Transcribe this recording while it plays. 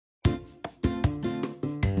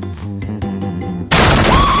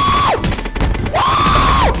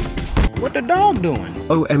What the dog doing?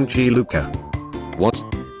 OMG Luca. What?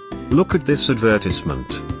 Look at this advertisement.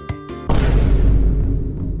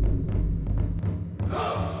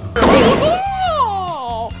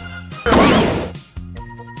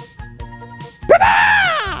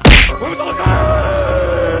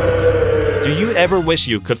 Do you ever wish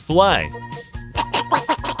you could fly?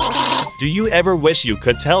 Do you ever wish you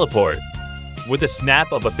could teleport? With a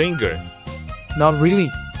snap of a finger? Not really,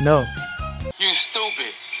 no. You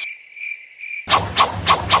stupid.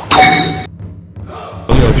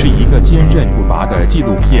 朋友是一个坚韧不拔的纪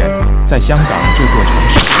录片，在香港这座城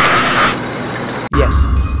市。Yes,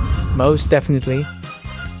 most definitely.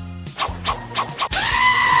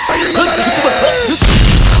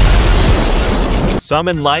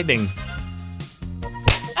 Summon lightning.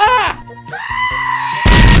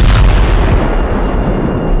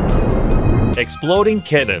 Exploding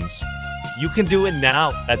kittens. You can do it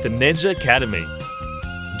now at the Ninja Academy.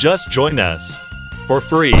 Just join us. For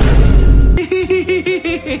free.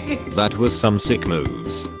 That was some sick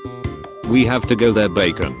moves. We have to go there,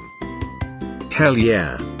 Bacon. Hell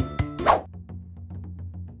yeah.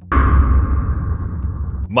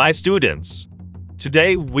 My students.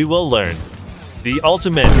 Today we will learn the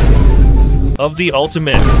ultimate of the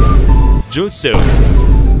ultimate jutsu.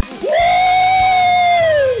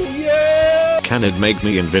 Can it make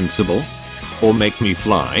me invincible? Or make me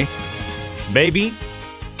fly? Maybe?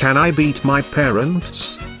 Can I beat my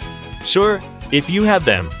parents? Sure, if you have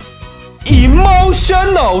them.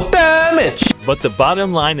 Emotional damage. But the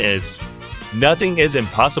bottom line is, nothing is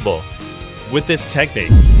impossible with this technique.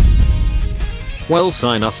 Well,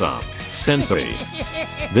 sign us up, Sensei.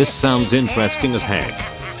 This sounds interesting as heck.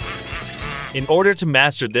 In order to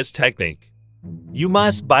master this technique, you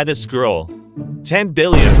must buy the scroll. 10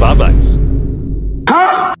 billion Robux.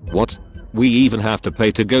 What? We even have to pay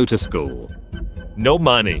to go to school. No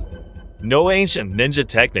money. No ancient ninja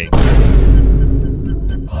techniques.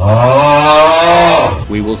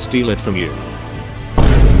 We will steal it from you.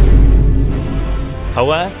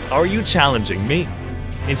 However, are you challenging me?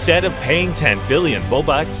 Instead of paying 10 billion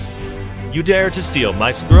Robux, you dare to steal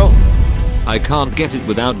my scroll? I can't get it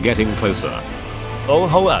without getting closer. Oh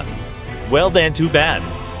hoa. Well then, too bad.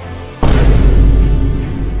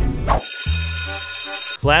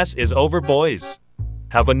 Class is over, boys.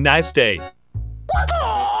 Have a nice day.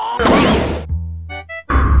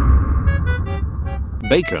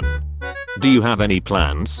 Bacon. Do you have any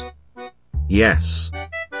plans? Yes.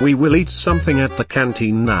 We will eat something at the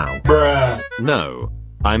canteen now. No.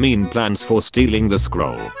 I mean plans for stealing the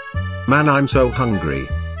scroll. Man, I'm so hungry.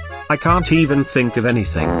 I can't even think of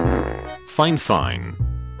anything. Fine, fine.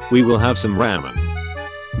 We will have some ramen.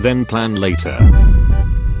 Then plan later.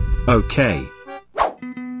 Okay.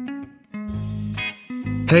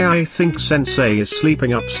 Hey, I think Sensei is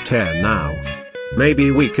sleeping upstairs now.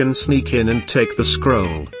 Maybe we can sneak in and take the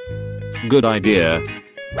scroll. Good idea.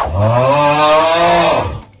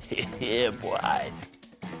 Yeah, boy.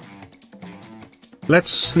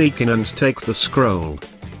 Let's sneak in and take the scroll.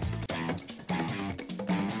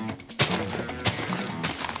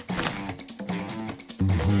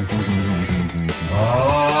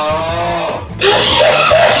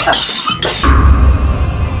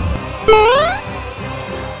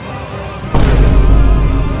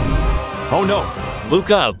 Oh no! Look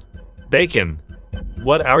up! Bacon!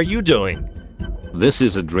 What are you doing? This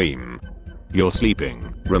is a dream. You're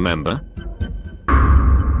sleeping, remember?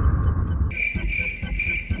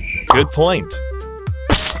 Good point.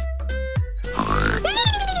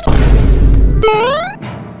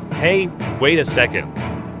 Hey, wait a second.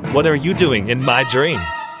 What are you doing in my dream?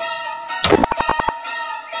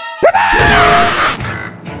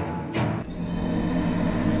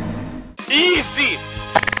 Easy.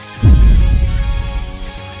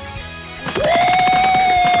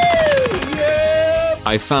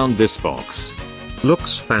 I found this box.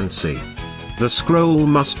 Looks fancy. The scroll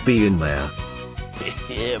must be in there.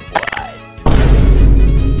 Yeah, boy.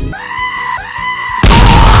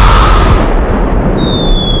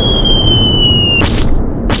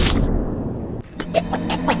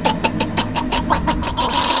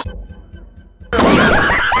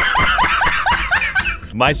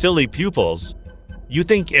 My silly pupils. You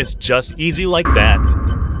think it's just easy like that?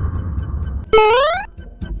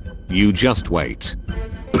 You just wait.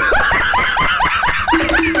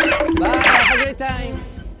 Bye, have a great time.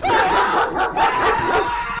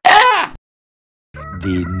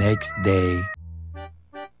 The next day.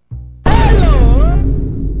 Hello.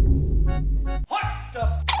 What the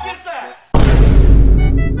f is that?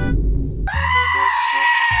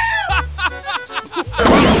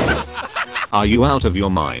 Are you out of your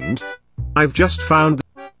mind? I've just found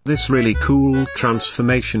this really cool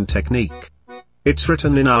transformation technique. It's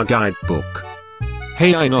written in our guidebook.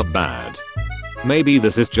 Hey, not bad. Maybe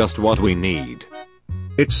this is just what we need.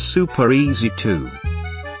 It's super easy too.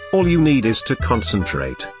 All you need is to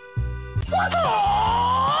concentrate.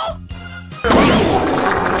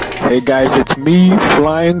 Hey guys, it's me,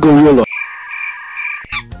 Flying Gorilla.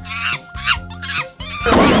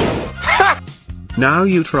 Now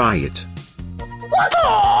you try it.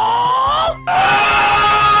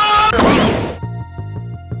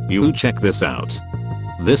 You check this out.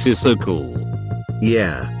 This is so cool.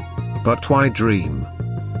 Yeah. But why dream?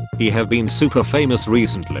 He have been super famous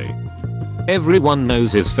recently. Everyone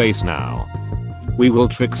knows his face now. We will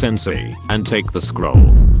trick Sensei and take the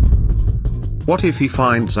scroll. What if he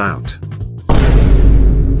finds out?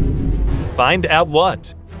 Find out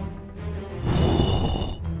what?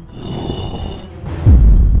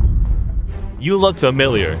 You look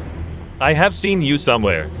familiar. I have seen you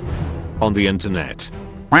somewhere. On the internet.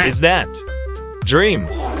 Is that Dream,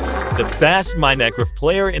 the best Minecraft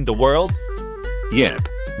player in the world? Yep,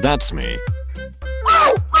 that's me.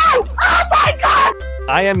 Oh my god!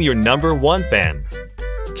 I am your #1 fan.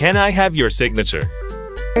 Can I have your signature?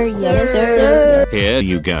 Yes, sir. Here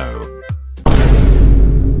you go.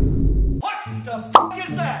 What the f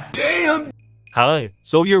is that? Damn! Hi,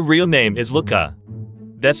 so your real name is Luca.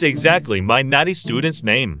 That's exactly my naughty student's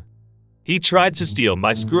name. He tried to steal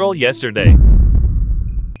my scroll yesterday.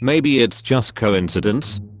 Maybe it's just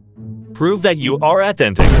coincidence. Prove that you are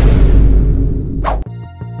authentic.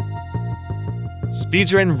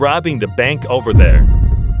 Speedrun robbing the bank over there.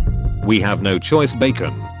 We have no choice,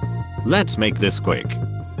 Bacon. Let's make this quick.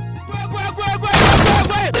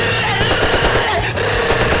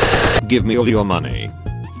 Give me all your money.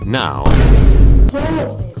 Now.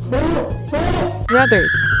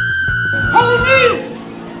 Robbers. Police!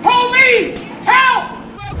 Police! Help!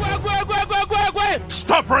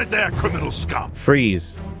 Stop right there, criminal scum!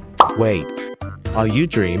 Freeze. Wait. Are you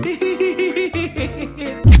Dream?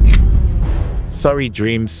 Sorry,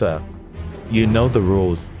 Dream, sir. You know the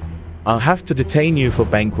rules. I'll have to detain you for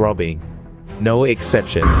bank robbing. No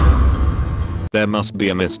exceptions. There must be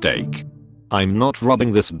a mistake. I'm not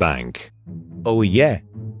robbing this bank. Oh yeah?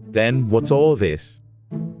 Then what's all this?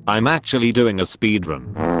 I'm actually doing a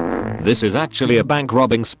speedrun. This is actually a bank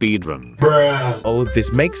robbing speedrun. Oh,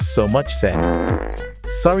 this makes so much sense.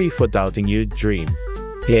 Sorry for doubting you, Dream.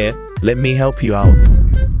 Here, let me help you out.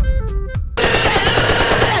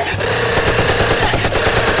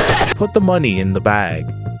 Put the money in the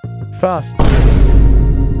bag. Fast.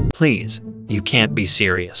 Please, you can't be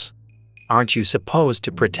serious. Aren't you supposed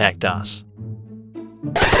to protect us?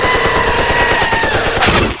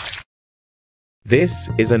 This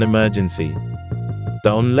is an emergency.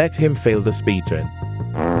 Don't let him fail the speedrun.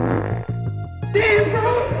 Damn, bro.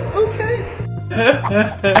 Okay.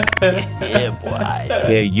 Yeah, boy.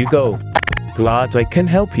 Here you go. Glad I can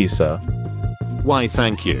help you, sir. Why,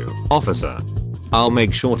 thank you, officer. I'll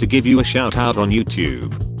make sure to give you a shout out on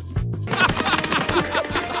YouTube.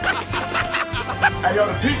 I got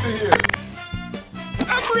a pizza here.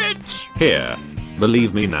 I'm rich! Here,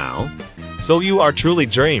 believe me now. So you are truly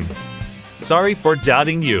Dream. Sorry for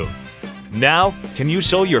doubting you. Now, can you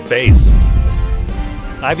show your face?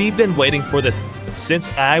 I've been waiting for this since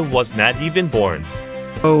I was not even born.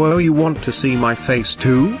 Oh, you want to see my face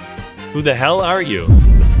too? Who the hell are you?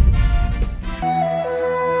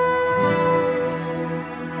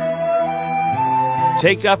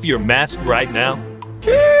 Take off your mask right now.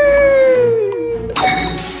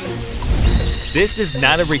 This is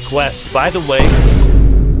not a request, by the way.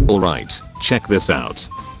 Alright, check this out.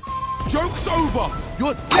 Joke's over!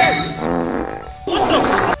 You're dead!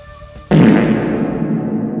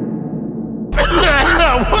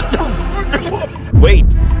 Wait,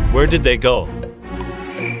 where did they go?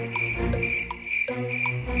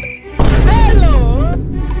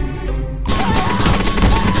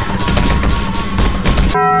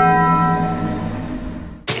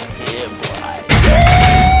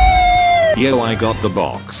 Yo, I got the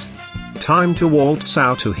box. Time to waltz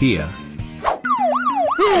out of here.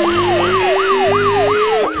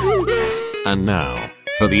 And now,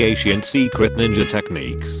 for the ancient secret ninja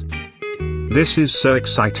techniques. This is so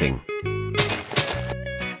exciting.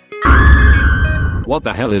 What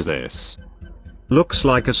the hell is this? Looks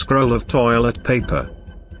like a scroll of toilet paper.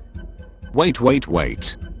 Wait.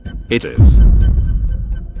 It is.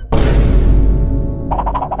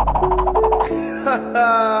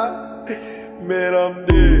 Man, I'm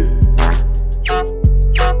dead.